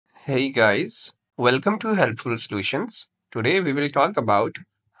Hey guys, welcome to Helpful Solutions. Today we will talk about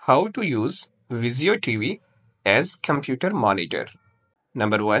how to use Vizio TV as computer monitor.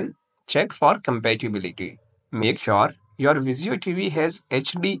 Number 1, check for compatibility. Make sure your Vizio TV has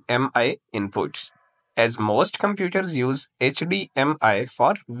HDMI inputs, as most computers use HDMI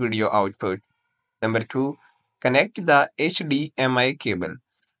for video output. Number 2, connect the HDMI cable.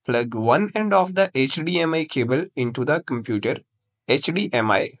 Plug one end of the HDMI cable into the computer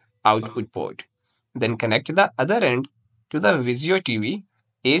HDMI output port. Then connect the other end to the Vizio TV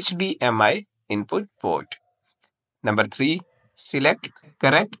HDMI input port. Number 3, select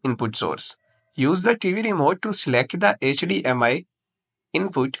correct input source. Use the TV remote to select the HDMI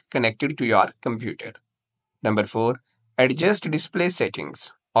input connected to your computer. Number 4, adjust display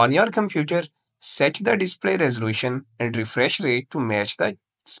settings. On your computer, set the display resolution and refresh rate to match the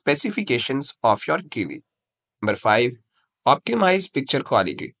specifications of your TV. Number 5, optimize picture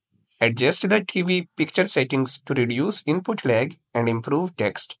quality. Adjust the TV picture settings to reduce input lag and improve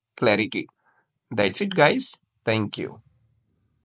text clarity. That's it, guys. Thank you.